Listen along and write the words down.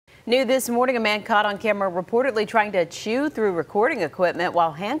New this morning, a man caught on camera reportedly trying to chew through recording equipment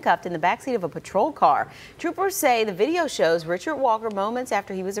while handcuffed in the backseat of a patrol car. Troopers say the video shows Richard Walker moments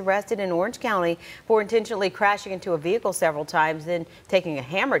after he was arrested in Orange County for intentionally crashing into a vehicle several times, then taking a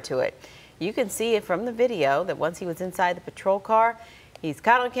hammer to it. You can see it from the video that once he was inside the patrol car, he's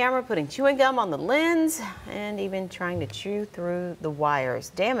caught on camera putting chewing gum on the lens and even trying to chew through the wires,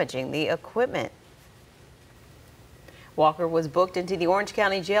 damaging the equipment. Walker was booked into the Orange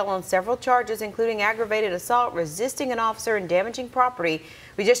County Jail on several charges, including aggravated assault, resisting an officer, and damaging property.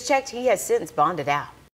 We just checked, he has since bonded out.